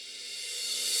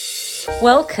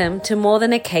Welcome to More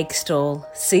Than a Cake Stall,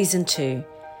 Season 2,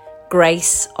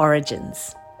 Grace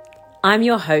Origins. I'm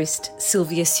your host,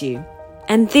 Sylvia Siu,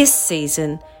 and this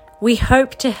season we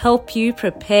hope to help you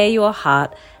prepare your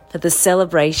heart for the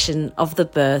celebration of the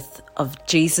birth of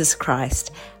Jesus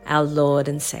Christ, our Lord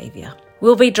and Saviour.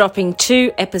 We'll be dropping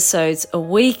 2 episodes a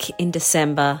week in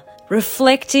December,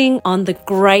 reflecting on the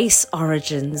grace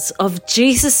origins of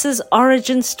Jesus'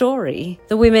 origin story,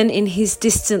 the women in his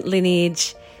distant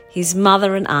lineage, his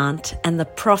mother and aunt, and the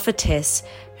prophetess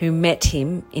who met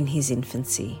him in his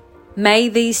infancy. May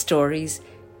these stories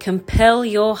compel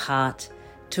your heart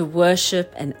to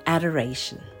worship and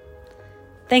adoration.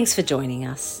 Thanks for joining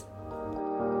us.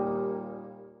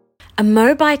 A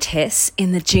Moabitess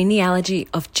in the genealogy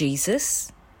of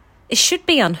Jesus? It should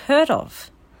be unheard of.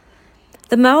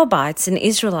 The Moabites and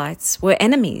Israelites were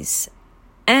enemies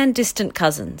and distant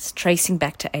cousins, tracing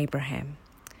back to Abraham.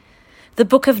 The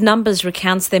book of Numbers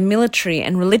recounts their military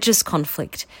and religious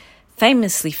conflict,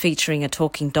 famously featuring a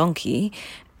talking donkey,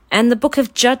 and the book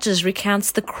of Judges recounts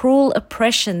the cruel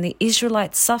oppression the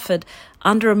Israelites suffered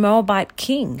under a Moabite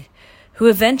king, who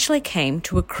eventually came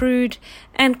to a crude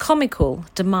and comical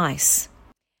demise.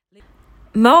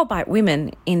 Moabite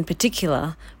women, in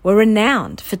particular, were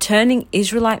renowned for turning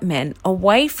Israelite men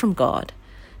away from God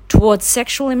towards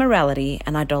sexual immorality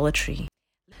and idolatry.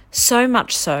 So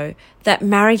much so that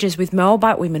marriages with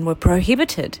Moabite women were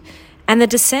prohibited, and the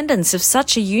descendants of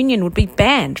such a union would be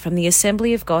banned from the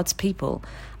assembly of God's people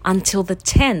until the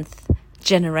 10th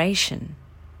generation.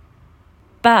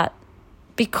 But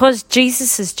because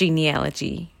Jesus'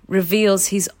 genealogy reveals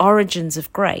his origins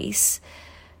of grace,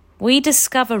 we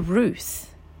discover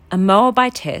Ruth, a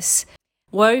Moabitess,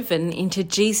 woven into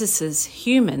Jesus'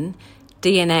 human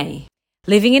DNA.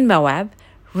 Living in Moab,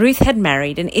 Ruth had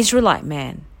married an Israelite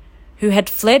man who had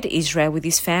fled Israel with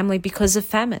his family because of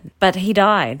famine. But he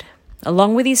died,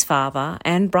 along with his father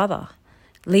and brother,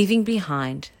 leaving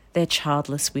behind their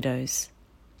childless widows.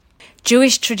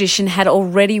 Jewish tradition had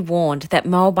already warned that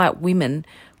Moabite women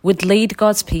would lead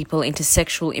God's people into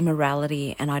sexual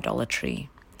immorality and idolatry.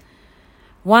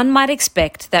 One might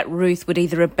expect that Ruth would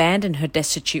either abandon her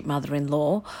destitute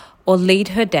mother-in-law or lead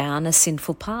her down a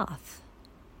sinful path.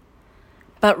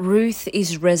 But Ruth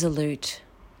is resolute.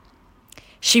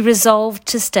 She resolved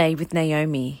to stay with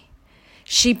Naomi.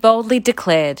 She boldly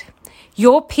declared,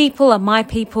 "Your people are my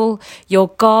people, your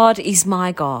God is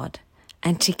my God."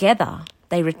 And together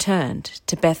they returned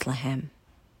to Bethlehem.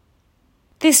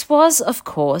 This was, of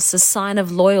course, a sign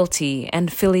of loyalty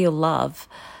and filial love,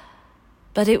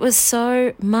 but it was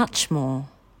so much more.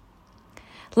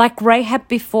 Like Rahab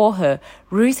before her,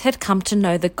 Ruth had come to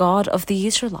know the God of the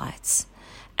Israelites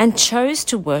and chose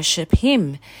to worship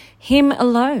him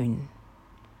alone.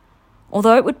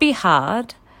 Although it would be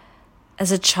hard,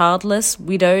 as a childless,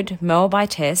 widowed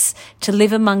Moabitess, to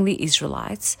live among the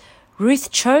Israelites,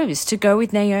 Ruth chose to go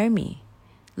with Naomi,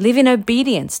 live in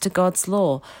obedience to God's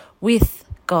law with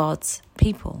God's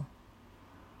people.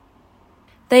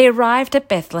 They arrived at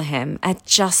Bethlehem at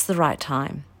just the right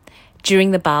time,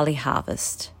 during the barley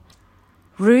harvest.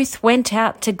 Ruth went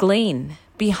out to glean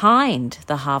behind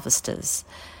the harvesters,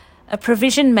 a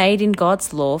provision made in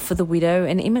God's law for the widow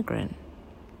and immigrant.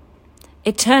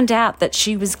 It turned out that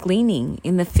she was gleaning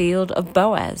in the field of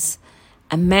Boaz,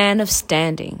 a man of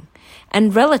standing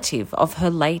and relative of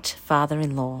her late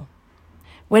father-in-law.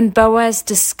 When Boaz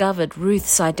discovered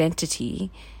Ruth's identity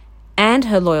and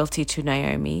her loyalty to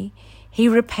Naomi, he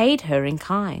repaid her in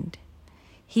kind.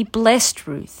 He blessed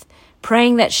Ruth,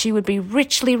 praying that she would be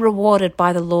richly rewarded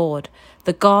by the Lord,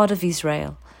 the God of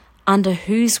Israel, under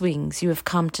whose wings you have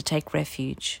come to take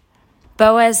refuge.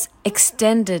 Boaz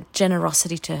extended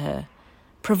generosity to her,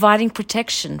 providing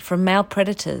protection from male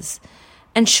predators,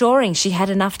 ensuring she had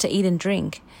enough to eat and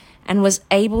drink, and was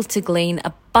able to glean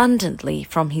abundantly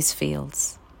from his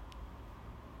fields.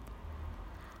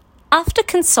 After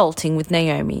consulting with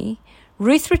Naomi,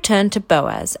 Ruth returned to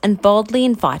Boaz and boldly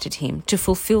invited him to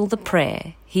fulfill the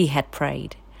prayer he had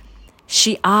prayed.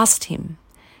 She asked him,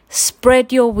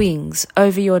 "Spread your wings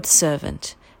over your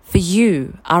servant, for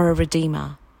you are a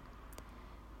redeemer."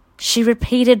 She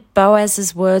repeated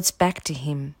Boaz's words back to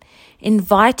him,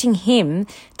 inviting him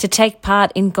to take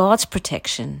part in God's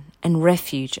protection and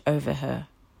refuge over her.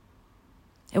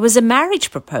 It was a marriage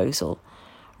proposal,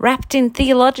 wrapped in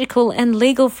theological and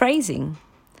legal phrasing.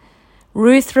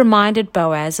 Ruth reminded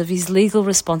Boaz of his legal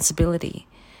responsibility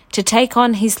to take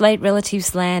on his late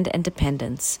relative's land and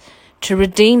dependents, to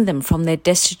redeem them from their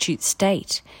destitute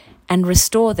state and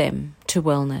restore them to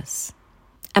wellness.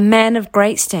 A man of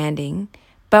great standing,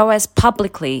 Boaz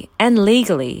publicly and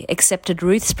legally accepted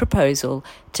Ruth's proposal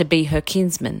to be her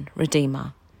kinsman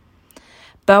redeemer.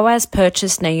 Boaz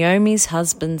purchased Naomi's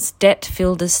husband's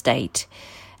debt-filled estate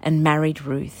and married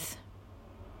Ruth.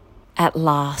 At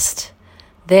last,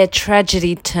 their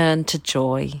tragedy turned to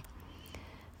joy.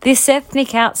 This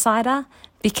ethnic outsider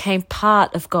became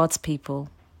part of God's people.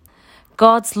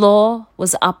 God's law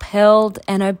was upheld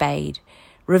and obeyed,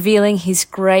 revealing his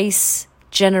grace,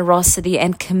 generosity,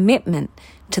 and commitment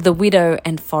to the widow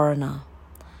and foreigner.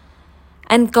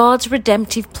 And God's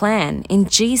redemptive plan in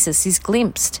Jesus is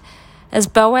glimpsed as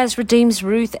Boaz redeems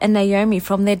Ruth and Naomi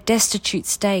from their destitute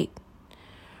state.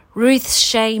 Ruth's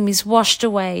shame is washed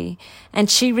away, and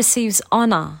she receives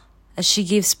honor as she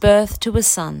gives birth to a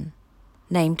son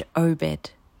named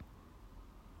Obed.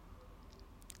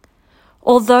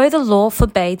 Although the law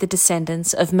forbade the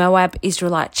descendants of Moab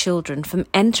Israelite children from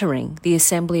entering the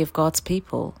assembly of God's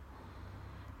people,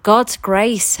 God's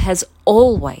grace has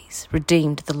always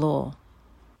redeemed the law.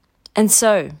 And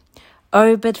so,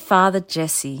 Obed fathered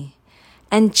Jesse,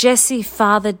 and Jesse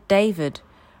fathered David,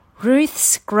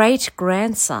 Ruth's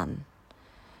great-grandson,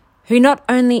 who not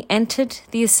only entered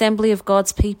the assembly of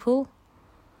God's people,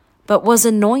 but was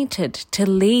anointed to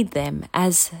lead them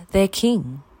as their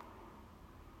king.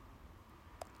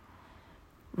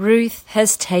 Ruth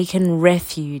has taken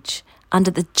refuge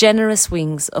under the generous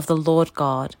wings of the Lord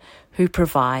God, who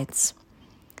provides,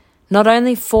 not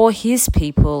only for his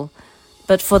people,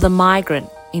 but for the migrant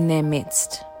in their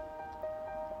midst.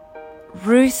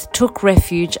 Ruth took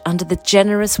refuge under the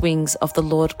generous wings of the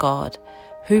Lord God,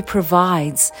 who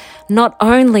provides not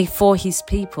only for his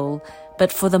people, but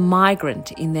for the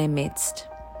migrant in their midst.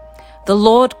 The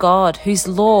Lord God, whose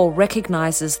law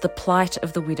recognizes the plight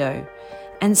of the widow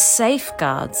and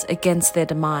safeguards against their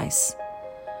demise.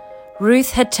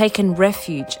 Ruth had taken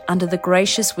refuge under the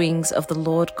gracious wings of the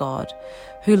Lord God,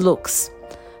 who looks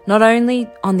not only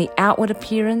on the outward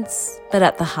appearance, but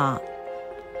at the heart.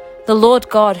 The Lord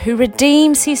God, who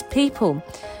redeems his people,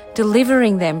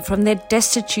 delivering them from their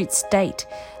destitute state,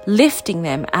 lifting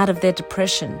them out of their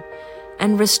depression,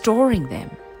 and restoring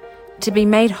them to be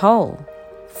made whole,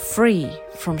 free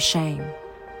from shame.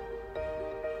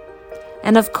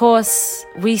 And of course,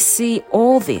 we see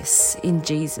all this in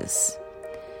Jesus.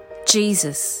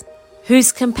 Jesus,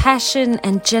 whose compassion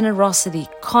and generosity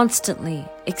constantly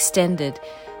extended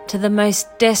to the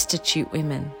most destitute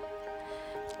women.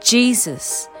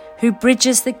 Jesus, who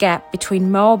bridges the gap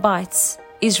between Moabites,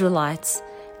 Israelites,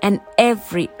 and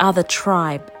every other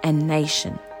tribe and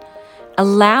nation,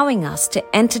 allowing us to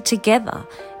enter together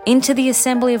into the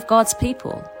assembly of God's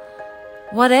people,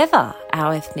 whatever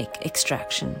our ethnic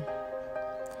extraction.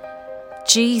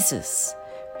 Jesus,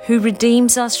 who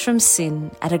redeems us from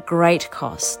sin at a great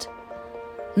cost,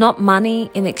 not money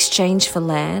in exchange for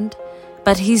land,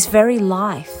 but his very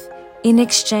life in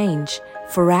exchange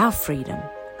for our freedom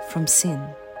from sin.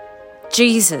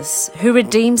 Jesus, who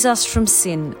redeems us from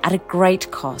sin at a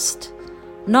great cost,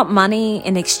 not money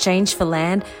in exchange for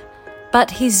land,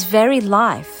 but his very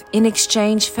life in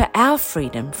exchange for our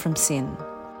freedom from sin.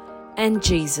 And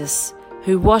Jesus,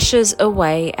 who washes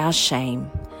away our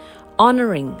shame,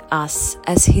 honouring us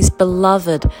as his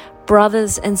beloved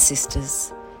brothers and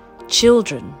sisters,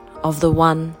 children of the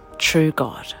one true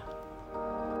God.